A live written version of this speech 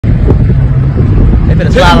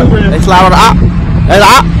finna slide on. They slide on the op. There's the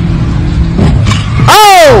op.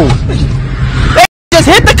 Oh! They just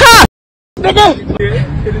hit the car! Nigga!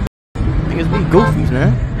 Niggas be goofies,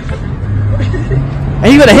 man.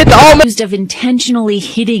 And you gonna hit the old man. Accused of intentionally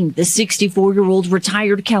hitting the 64-year-old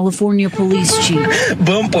retired California police chief.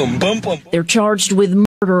 They're charged with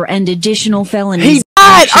murder and additional felonies. He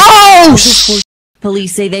died! Oh!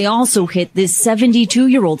 Police say they also hit this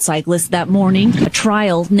 72-year-old cyclist that morning. A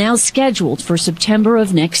trial now scheduled for September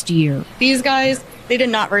of next year. These guys, they did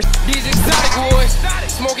not These exotic boys,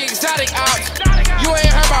 smoke exotic ops. You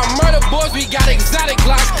ain't heard about murder boys, we got exotic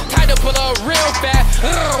blocks. Tied to pull up real fast,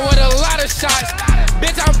 with a lot of shots.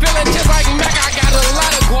 Bitch, I'm feeling just like Mac, I got a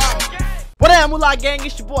lot of guap. What up, Mula gang?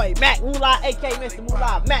 It's your boy Mac Mula, aka Mr.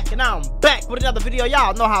 Mula Mac, and I'm back with another video.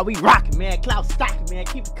 Y'all know how we rockin', man. Clout stocking, man.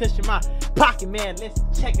 Keep the cushion in my pocket, man. Let's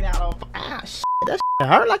check it out. Shit, that shit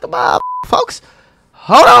hurt like a mob, folks.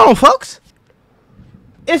 Hold on, folks.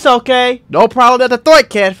 It's okay. No problem that the Thork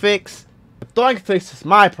can't fix. The Thork fixes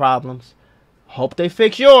my problems. Hope they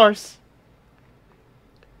fix yours.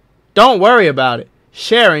 Don't worry about it.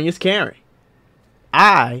 Sharing is caring.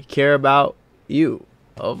 I care about you.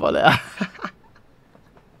 Oh, for that.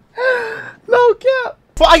 No cap.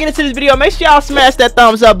 Before I get into this video, make sure y'all smash that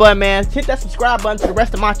thumbs up button, man. Hit that subscribe button to the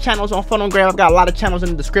rest of my channels on Phonogram. I've got a lot of channels in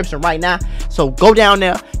the description right now. So go down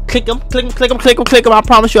there, click them, click them, click them, click them, click them. I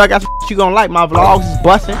promise you I got some you gonna like. My vlogs is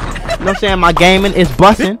busting. You know what I'm saying? My gaming is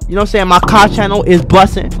busting. You know what I'm saying? My car channel is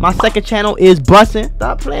busting. My second channel is busting.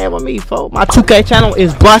 Stop playing with me, folks. My 2K channel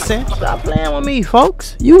is busting. Stop playing with me,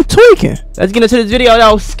 folks. You tweaking. Let's get into this video,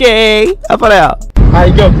 though. Skate. Up and out. How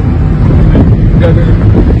you go?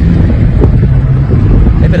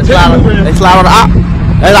 They finna slide on. They slide on the op.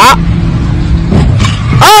 There's the op.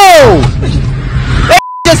 Oh! They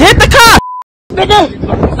just hit the car!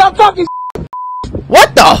 Nigga, stop talking.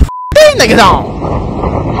 What the f these niggas on?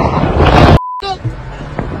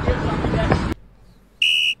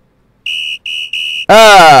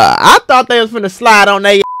 I thought they was finna slide on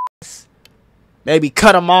their ass. Maybe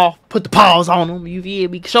cut them off, put the paws on them. You feel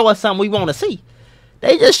me? Show us something we want to see.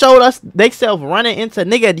 They just showed us they self running into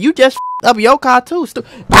nigga. You just up your car too.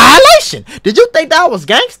 Violation. Did you think that was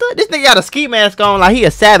gangster? This nigga got a ski mask on like he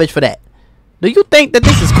a savage for that. Do you think that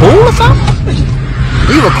this is cool or something?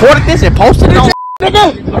 You recorded this and posted it on.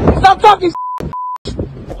 Nigga, stop talking.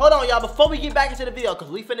 Hold on, y'all. Before we get back into the video, because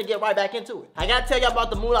we finna get right back into it, I gotta tell y'all about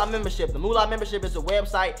the Mula membership. The Mula membership is a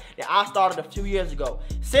website that I started a few years ago.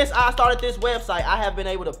 Since I started this website, I have been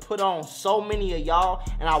able to put on so many of y'all,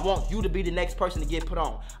 and I want you to be the next person to get put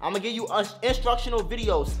on. I'm gonna give you instructional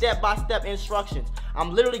videos, step-by-step instructions.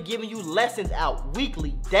 I'm literally giving you lessons out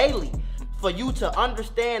weekly, daily, for you to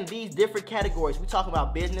understand these different categories. We talking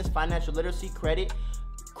about business, financial literacy, credit,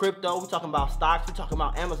 crypto, we talking about stocks, we talking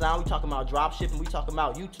about Amazon, we talking about drop shipping, we talking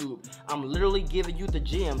about YouTube. I'm literally giving you the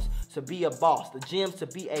gems to be a boss, the gems to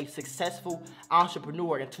be a successful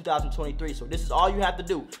entrepreneur in 2023. So this is all you have to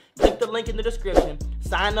do. Click the link in the description,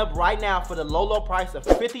 sign up right now for the low price of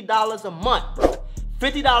 $50 a month, bro.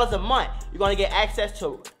 $50 a month. You're gonna get access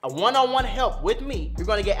to a one-on-one help with me. You're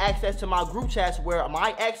gonna get access to my group chats where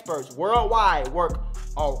my experts worldwide work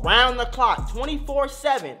around the clock,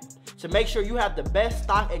 24/7, to make sure you have the best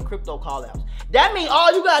stock and crypto call-outs. That means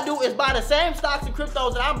all you gotta do is buy the same stocks and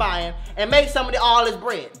cryptos that I'm buying and make some of all this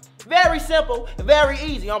bread. Very simple, very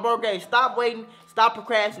easy. On bro, stop waiting. Stop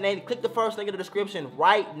procrastinating. Click the first link in the description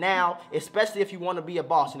right now, especially if you want to be a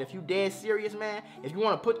boss. And if you dead serious, man, if you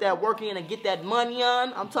want to put that work in and get that money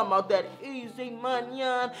on, I'm talking about that easy money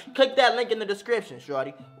on, click that link in the description,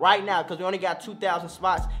 shorty, right now, because we only got 2,000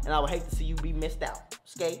 spots, and I would hate to see you be missed out.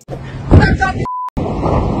 Skate.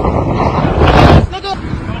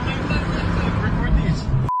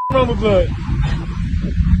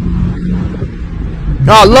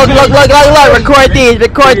 Oh, look,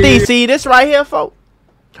 record these. See, this right here, folks.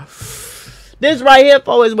 This right here,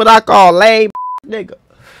 folks, is what I call lame nigga.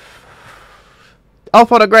 Oh,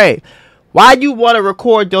 for the grave. Why you want to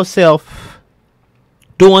record yourself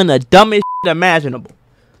doing the dumbest shit imaginable?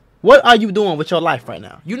 What are you doing with your life right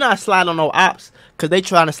now? You not sliding on no ops because they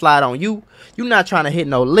trying to slide on you. You not trying to hit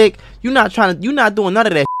no lick. You not doing none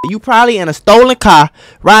of that shit. You probably in a stolen car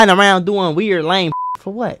riding around doing weird lame shit.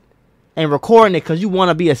 For what? And recording it because you want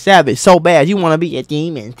to be a savage so bad. You want to be a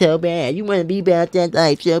demon so bad. You want to be about that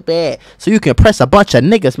life so bad. So you can press a bunch of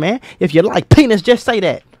niggas, man. If you like penis, just say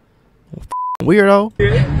that. Weirdo.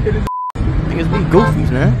 Niggas be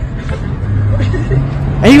goofies, man.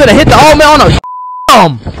 And you gonna hit the old man on the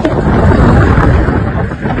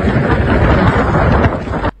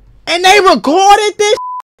and they recorded this.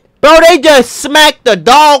 Bro, they just smacked the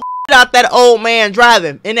dog out that old man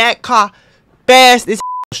driving in that car. fast as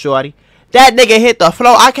shorty. That nigga hit the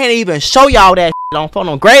floor. I can't even show y'all that on phone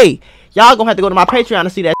on grade. Y'all gonna have to go to my Patreon to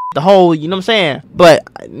see that the whole, you know what I'm saying? But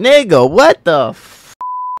nigga, what the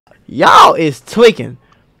y'all is tweaking.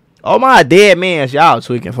 Oh my dead mans, y'all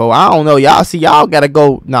tweaking, folks. I don't know. Y'all see, y'all gotta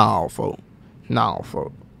go. No, folks. No,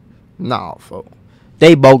 folks. No, folks.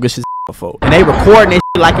 They bogus as folks. And they recording this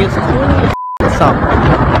shit like it's cool or something.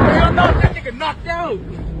 I'm not that nigga knocked out.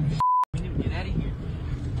 We need to get out of here.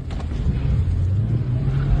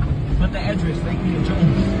 Put the address, make me a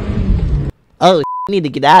Jones. Oh, need to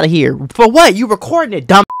get out of here. For what? You recording it,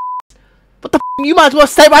 dumb. What the you might as well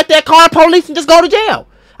stay right there, call the police, and just go to jail.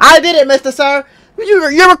 I did it, Mr. Sir.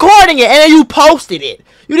 You're recording it, and then you posted it.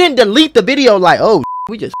 You didn't delete the video like, oh,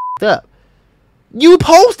 we just up. You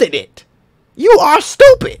posted it. You are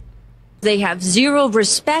stupid. They have zero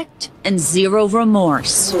respect and zero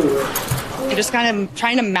remorse. They're just kind of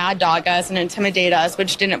trying to mad dog us and intimidate us,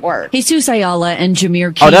 which didn't work. Jesus Ayala and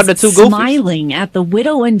Jameer Oh, they're Keith the two goofies? smiling at the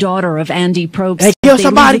widow and daughter of Andy Probst. Hey, kill as they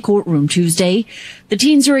somebody. leave the courtroom Tuesday. The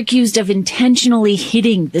teens are accused of intentionally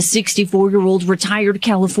hitting the 64-year-old retired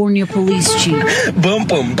California police chief. Bum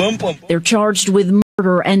bum bum bum. They're charged with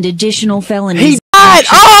murder and additional felonies. He died.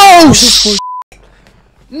 Oh,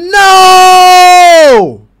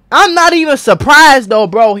 no. I'm not even surprised though,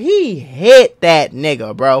 bro. He hit that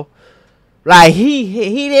nigga, bro. Like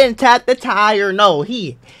he didn't tap the tire. No,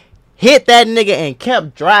 he hit that nigga and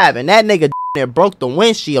kept driving. That nigga broke the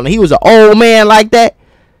windshield, and he was an old man like that.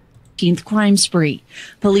 15th crime spree.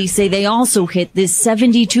 Police say they also hit this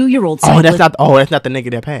 72-year-old. Oh, that's not the nigga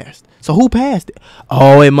that passed. So who passed it?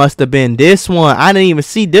 Oh, it must have been this one. I didn't even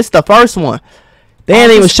see this. The first one. They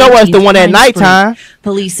didn't even show us the one at nighttime.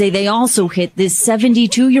 Police say they also hit this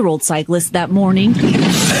 72-year-old cyclist that morning.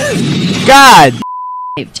 God.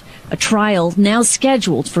 A trial now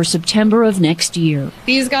scheduled for September of next year.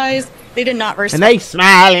 These guys, they did not respect. And they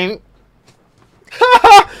smiling.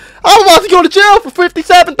 I'm about to go to jail for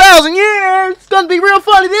 57,000 years. It's gonna be real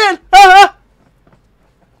funny then.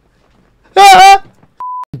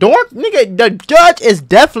 Dork, nigga, the judge is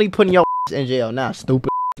definitely putting your in jail now, stupid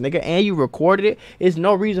nigga. And you recorded it. There's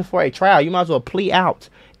no reason for a trial. You might as well plea out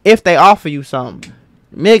if they offer you something.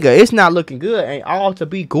 Nigga, it's not looking good. Ain't all to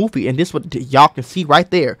be goofy. And this what y'all can see right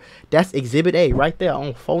there. That's Exhibit A right there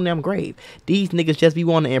on Phonem Grave. These niggas just be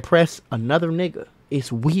wanting to impress another nigga.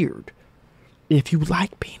 It's weird. If you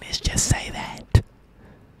like penis, just say that.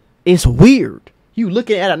 It's weird. You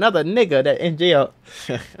looking at another nigga that in jail.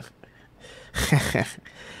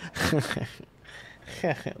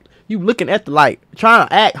 You looking at the like trying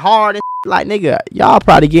to act hard and like nigga. Y'all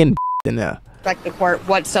probably getting in there. Respect the court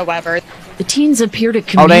whatsoever. The teens appear to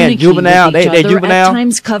communicate they in juvenile? with each They other, juvenile? at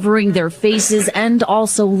times covering their faces and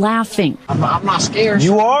also laughing. I'm not scared.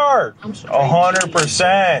 You are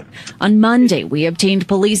 100%. On Monday, we obtained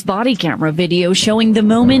police body camera video showing the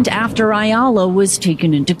moment after Ayala was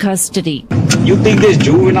taken into custody. You think this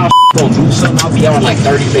juvenile gonna do something? I'll be out in like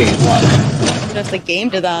 30 days. Just a game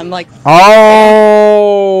to them. Like,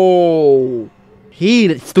 Oh,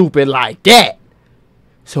 he stupid like that.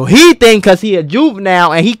 So he think cause he a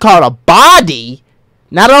juvenile and he caught a body,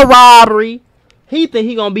 not a robbery. He think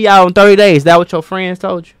he gonna be out in 30 days. Is that what your friends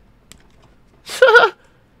told you?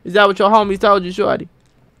 Is that what your homies told you, shorty?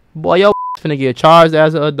 Boy, your finna get charged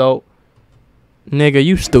as an adult. Nigga,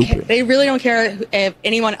 you stupid. they really don't care if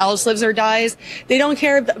anyone else lives or dies. They don't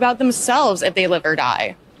care about themselves if they live or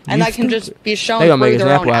die. And You that can stupid. just be shown They gonna through make an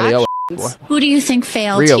their own example out of your actions. boy. Who do you think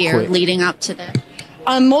failed Real here quick. leading up to this?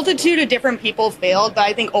 A multitude of different people failed, but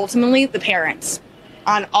I think ultimately the parents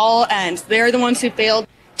on all ends, they're the ones who failed.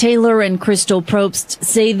 Taylor and Crystal Probst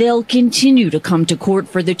say they'll continue to come to court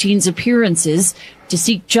for the teens' appearances to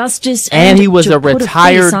seek justice And he was to a put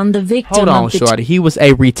retired. face on the victim Hold on, of the shorty. He was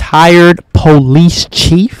a retired police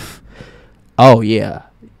chief. Oh yeah.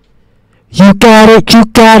 You got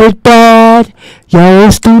it bad. Yo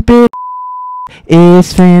stupid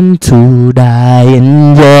is fin to die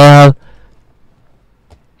in jail.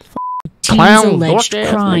 teens' Clown alleged dork ass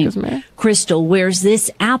crime. niggas, man. Crystal wears this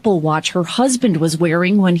Apple Watch her husband was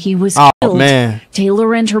wearing when he was Oh, killed. man.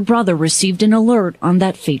 Taylor and her brother received an alert on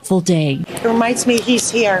that fateful day. It reminds me he's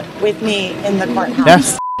here with me in the courthouse.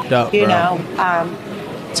 That's f***ed up, you bro. know,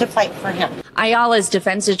 to fight for him. Ayala's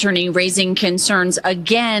defense attorney raising concerns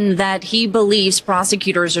again that he believes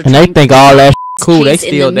prosecutors are And they trying think to all that cool. They case in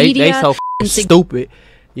still the they media so and sig- stupid.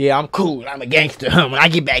 Yeah, I'm cool. I'm a gangster. When I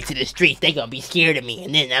get back to the streets, they gonna be scared of me,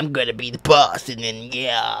 and then I'm gonna be the boss, and then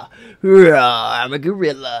yeah, I'm a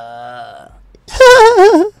gorilla.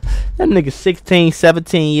 That nigga 16,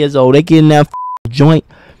 17 years old. They getting that joint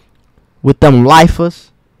with them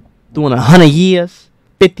lifers, doing 100 years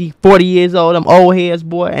 50, 40 years old, them old heads,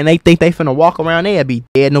 boy, and they think they finna walk around, they'll be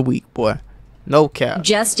dead in a week, boy. No cap.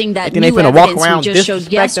 Suggesting that new evidence we just showed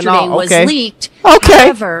yesterday was leaked. Okay.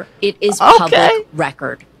 However, it is public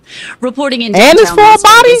record. Reporting in and it's for a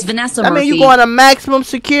body? Vanessa I mean, you going to maximum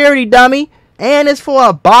security, dummy. And it's for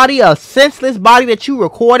a body, a senseless body that you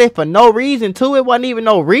recorded for no reason to. It wasn't even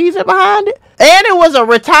no reason behind it. And it was a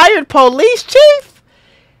retired police chief.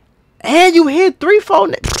 And you hit 3, 4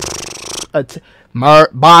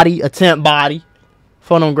 attempt body.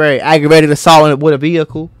 For them grade. Aggravated assault with a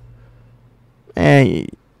vehicle. And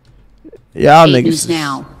y'all niggas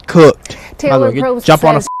now cooked. Taylor Probst jump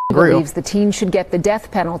on a grill. Believes the teen should get the death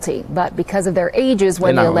penalty, but because of their ages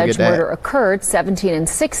when the alleged murder occurred, 17 and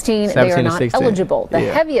 16, they are not eligible. The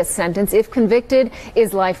heaviest sentence, if convicted,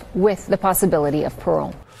 is life with the possibility of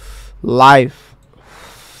parole. Life.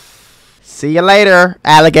 See you later,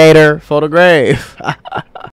 alligator, for the grave.